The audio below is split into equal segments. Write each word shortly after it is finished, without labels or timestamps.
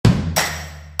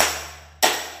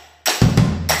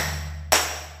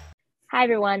Hi,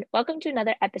 everyone. Welcome to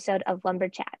another episode of Lumber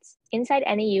Chats, Inside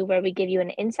NAU, where we give you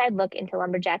an inside look into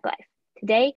lumberjack life.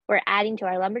 Today, we're adding to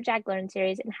our Lumberjack Learn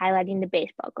series and highlighting the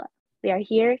baseball club. We are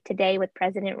here today with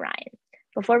President Ryan.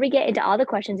 Before we get into all the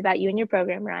questions about you and your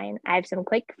program, Ryan, I have some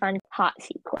quick, fun, hot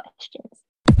seat questions.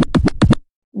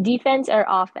 Defense or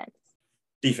offense?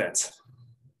 Defense.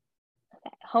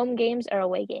 Okay. Home games or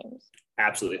away games?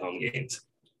 Absolutely home games.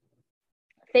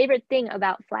 Favorite thing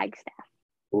about Flagstaff?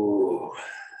 Ooh.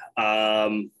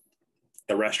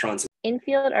 The restaurants.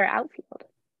 Infield or outfield?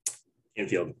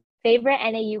 Infield. Favorite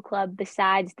NAU club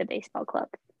besides the baseball club?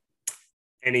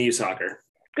 NAU soccer.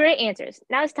 Great answers.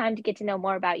 Now it's time to get to know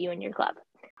more about you and your club.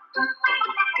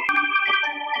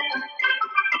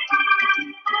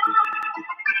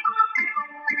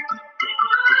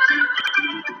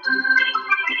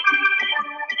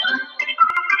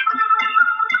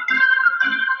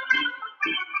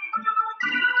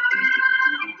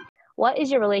 What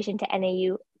is your relation to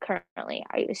NAU currently?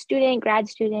 Are you a student, grad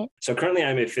student? So currently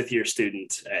I'm a fifth-year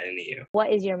student at NAU.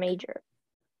 What is your major?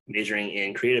 Majoring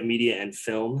in creative media and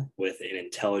film with an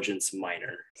intelligence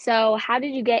minor. So how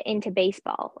did you get into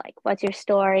baseball? Like, what's your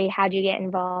story? How did you get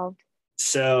involved?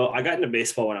 So I got into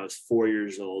baseball when I was 4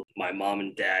 years old. My mom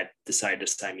and dad decided to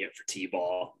sign me up for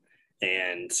T-ball.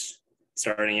 And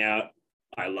starting out,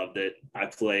 I loved it. I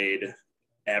played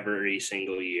every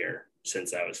single year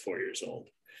since I was 4 years old.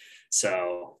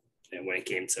 So and when it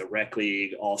came to rec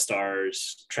league,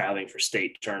 all-stars, traveling for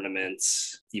state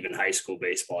tournaments, even high school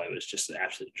baseball, it was just an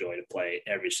absolute joy to play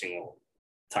every single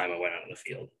time I went out on the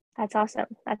field. That's awesome.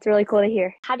 That's really cool to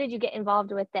hear. How did you get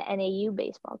involved with the NAU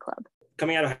baseball club?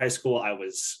 Coming out of high school, I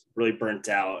was really burnt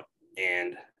out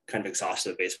and kind of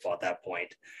exhausted of baseball at that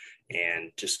point,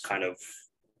 and just kind of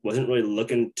wasn't really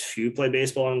looking to play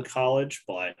baseball in college,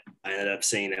 but I ended up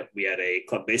seeing that we had a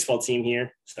club baseball team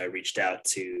here. So I reached out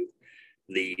to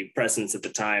the presidents at the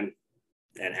time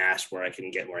and asked where I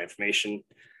can get more information,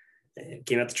 and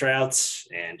came out the tryouts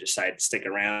and decided to stick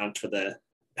around for the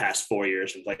past 4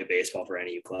 years and play baseball for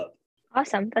NAU club.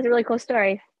 Awesome. That's a really cool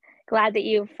story. Glad that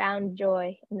you found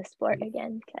joy in the sport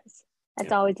again, because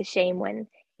that's always a shame when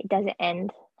it doesn't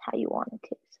end how you want it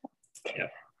to. So. Yeah.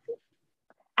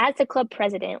 As the club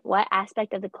president, what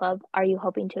aspect of the club are you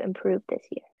hoping to improve this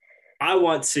year? I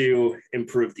want to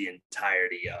improve the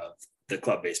entirety of the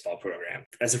club baseball program.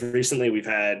 As of recently, we've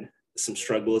had some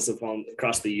struggles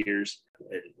across the years,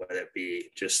 whether it be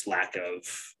just lack of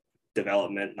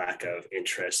development, lack of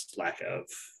interest, lack of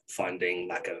funding,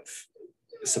 lack of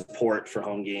support for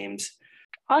home games.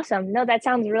 Awesome. No, that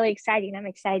sounds really exciting. I'm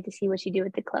excited to see what you do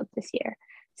with the club this year.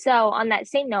 So on that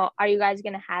same note, are you guys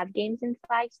going to have games in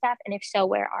Flagstaff? And if so,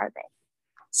 where are they?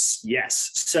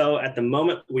 Yes. So at the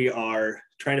moment, we are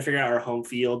trying to figure out our home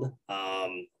field.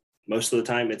 Most of the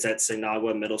time it's at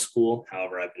Sinagua Middle School.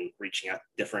 However, I've been reaching out to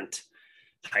different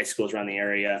high schools around the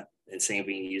area and seeing if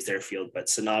we can use their field. But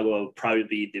Sinagua will probably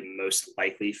be the most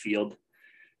likely field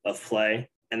of play.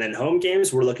 And then home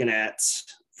games, we're looking at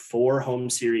 4 home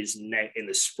series in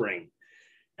the spring.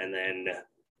 And then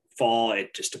fall,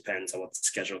 it just depends on what the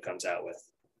schedule comes out with.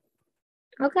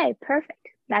 Okay, perfect.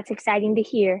 That's exciting to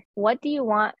hear. What do you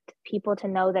want people to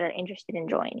know that are interested in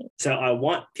joining? So I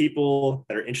want people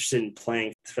that are interested in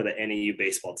playing for the NAU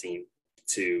baseball team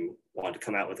to want to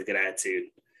come out with a good attitude,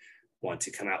 want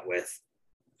to come out with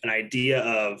an idea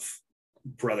of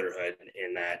brotherhood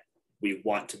in that we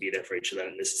want to be there for each other.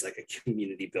 And this is like a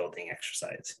community building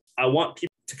exercise. I want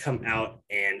people to come out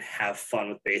and have fun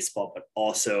with baseball, but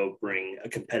also bring a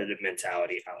competitive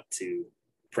mentality out to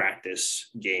practice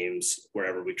games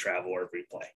wherever we travel or we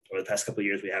play. Over the past couple of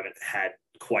years, we haven't had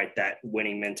quite that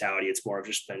winning mentality. It's more of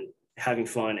just been having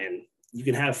fun, and you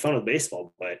can have fun with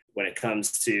baseball, but when it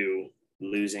comes to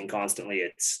losing constantly,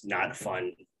 it's not a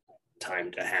fun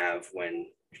time to have when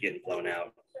you're getting blown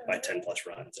out by 10 plus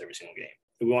runs every single game.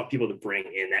 We want people to bring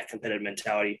in that competitive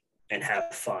mentality and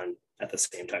have fun at the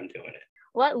same time doing it.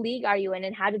 What league are you in,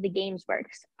 and how do the games work?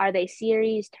 Are they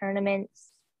series, tournaments?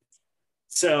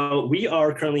 So we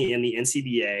are currently in the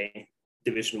NCBA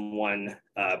Division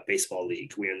I baseball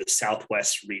league. We're in the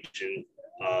Southwest region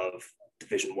of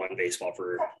Division I baseball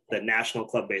for the National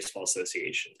Club Baseball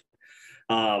Association.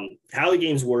 How the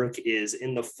games work is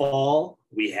in the fall,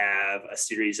 we have a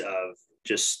series of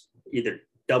just either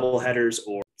double headers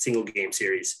or single game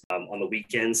series on the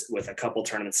weekends with a couple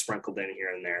tournaments sprinkled in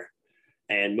here and there.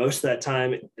 And most of that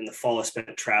time in the fall is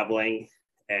spent traveling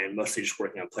and mostly just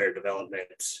working on player development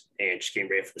and just getting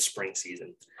ready for the spring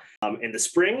season. In the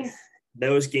spring,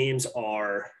 those games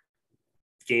are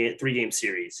 3-game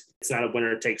series. It's not a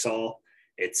winner takes all.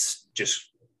 It's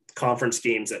just conference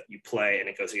games that you play, and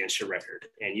it goes against your record.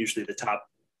 And usually the top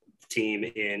team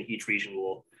in each region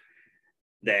will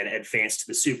then advance to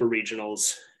the super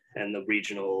regionals, and the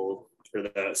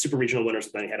super regional winners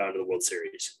will then head on to the World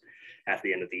Series at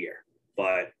the end of the year.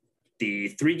 But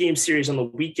the 3-game series on the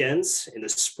weekends in the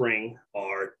spring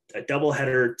are a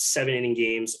doubleheader, 7-inning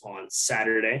games on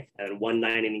Saturday and 1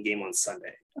 9-inning game on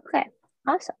Sunday. Okay,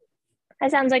 awesome.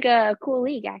 That sounds like a cool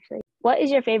league, actually. What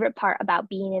is your favorite part about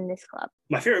being in this club?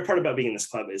 My favorite part about being in this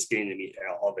club is getting to meet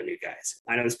all the new guys.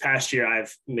 I know this past year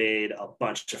I've made a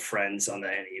bunch of friends on the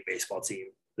NAU baseball team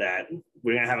that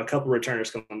we're going to have a couple returners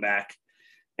coming back,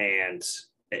 and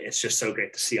it's just so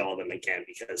great to see all of them again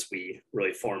because we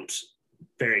really formed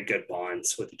very good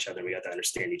bonds with each other. We got to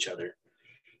understand each other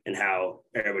and how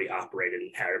everybody operated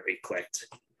and how everybody clicked.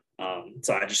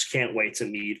 So I just can't wait to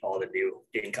meet all the new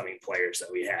incoming players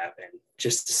that we have and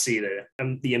just to see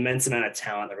the immense amount of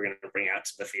talent that we're going to bring out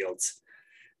to the fields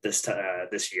this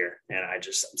year. And I'm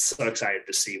so excited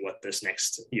to see what this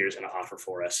next year is going to offer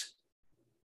for us.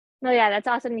 Oh yeah, that's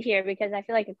awesome to hear because I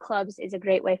feel like clubs is a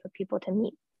great way for people to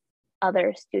meet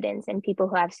other students and people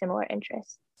who have similar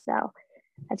interests. So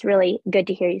that's really good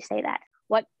to hear you say that.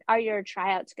 What are your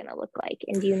tryouts going to look like?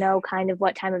 And do you know kind of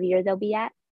what time of year they'll be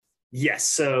at? Yes.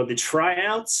 So the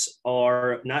tryouts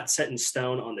are not set in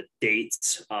stone on the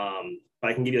dates, but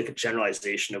I can give you like a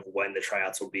generalization of when the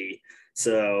tryouts will be.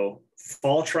 So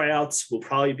fall tryouts will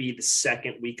probably be the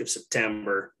second week of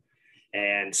September,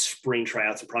 and spring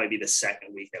tryouts will probably be the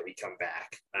second week that we come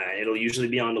back. It'll usually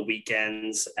be on the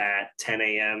weekends at 10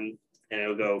 a.m. and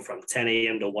it'll go from 10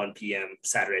 a.m. to 1 p.m.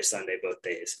 Saturday, Sunday, both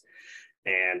days.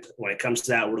 And when it comes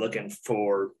to that, we're looking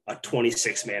for a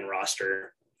 26-man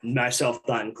roster, myself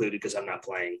not included because I'm not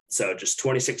playing. So just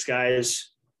 26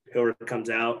 guys, whoever comes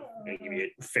out, and give you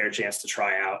a fair chance to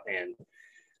try out. And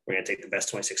we're going to take the best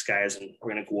 26 guys and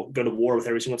we're going to go to war with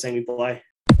every single thing we play.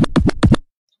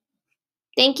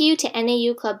 Thank you to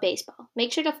NAU Club Baseball.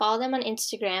 Make sure to follow them on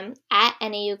Instagram at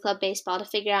NAU Club Baseball to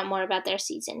figure out more about their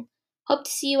season. Hope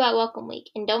to see you at Welcome Week,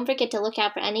 and don't forget to look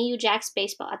out for NAU Jacks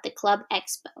Baseball at the Club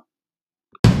Expo.